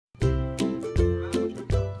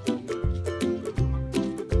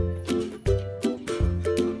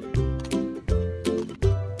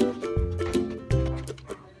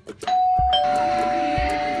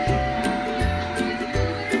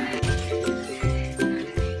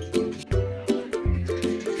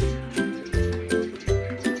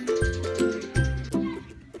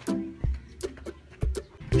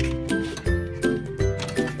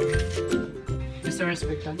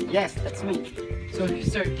solution? Yes, that's me. So,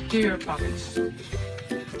 sir, here your package.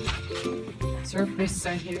 Sir, please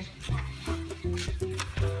sign here.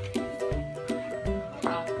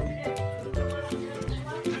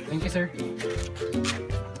 Thank you, sir.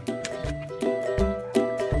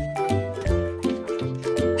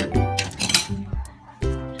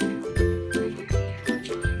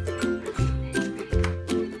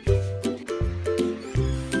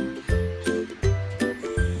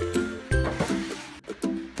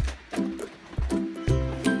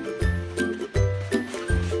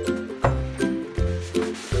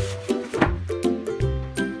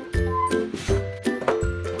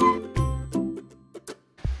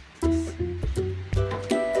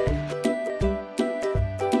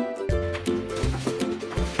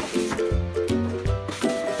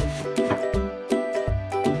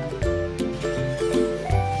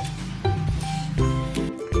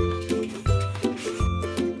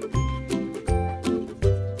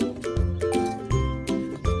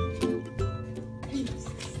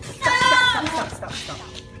 Stop.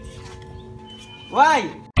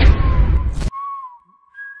 Why?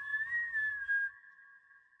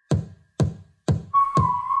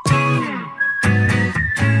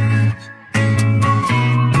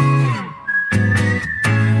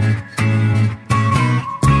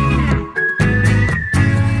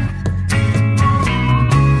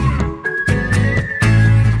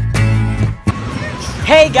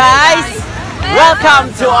 Hey guys!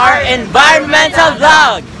 Welcome to our environmental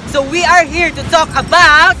vlog! So we are here to talk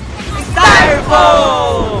about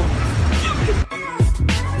Styrofoam!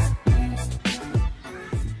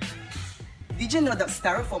 Did you know that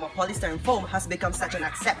Styrofoam, a polystyrene foam, has become such an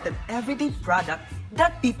accepted everyday product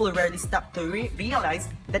that people rarely stop to realize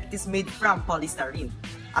that it is made from polystyrene,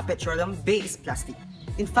 a petroleum-based plastic.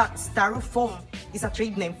 In fact, Styrofoam is a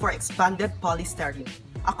trade name for expanded polystyrene.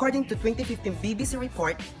 According to 2015 BBC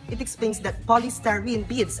report, it explains that polystyrene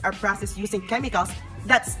beads are processed using chemicals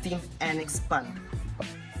that steam and expand.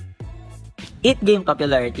 It gained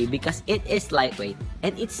popularity because it is lightweight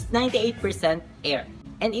and it's 98% air,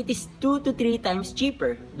 and it is 2 to 3 times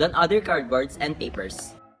cheaper than other cardboards and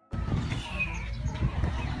papers.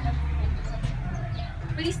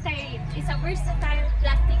 Polystyrene is a versatile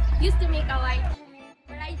plastic used to make a wide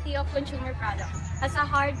variety of consumer products. As a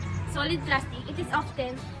hard, solid plastic, it is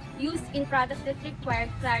often used in products that require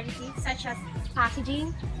clarity such as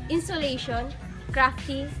packaging, insulation,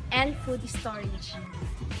 crafting, and food storage.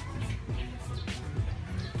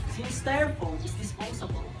 Since styrofoam is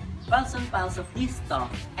disposable, piles and piles of this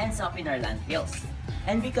stuff ends up in our landfills.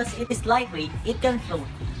 And because it is lightweight, it can float,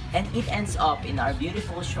 and it ends up in our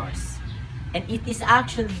beautiful shores. And it is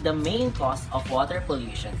actually the main cause of water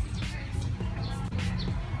pollution.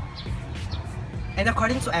 And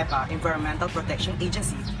according to EPA, Environmental Protection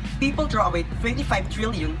Agency, people throw away 25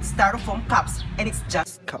 trillion styrofoam cups, and it's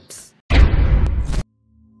just cups.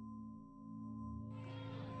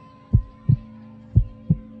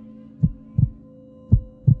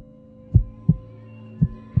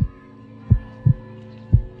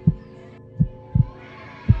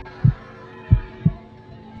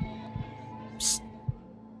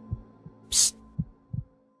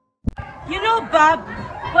 You know, Bob,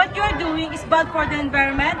 what you're doing is bad for the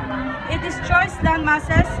environment. It destroys land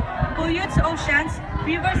masses, pollutes oceans,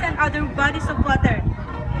 rivers, and other bodies of water.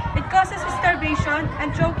 It causes starvation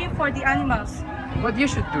and choking for the animals. What you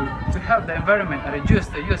should do to help the environment and reduce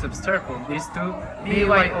the use of styrofoam is to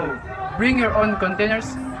BYO. Bring your own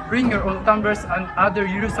containers, bring your own tumblers and other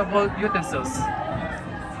reusable utensils.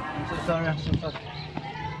 I'm so sorry.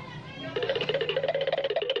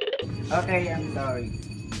 Okay, I'm sorry.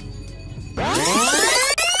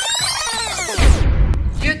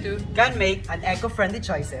 You too can make an eco-friendly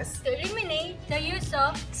choices To eliminate the use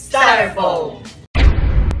of Styrofoam!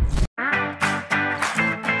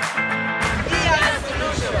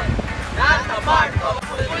 not a part of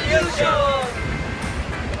pollution.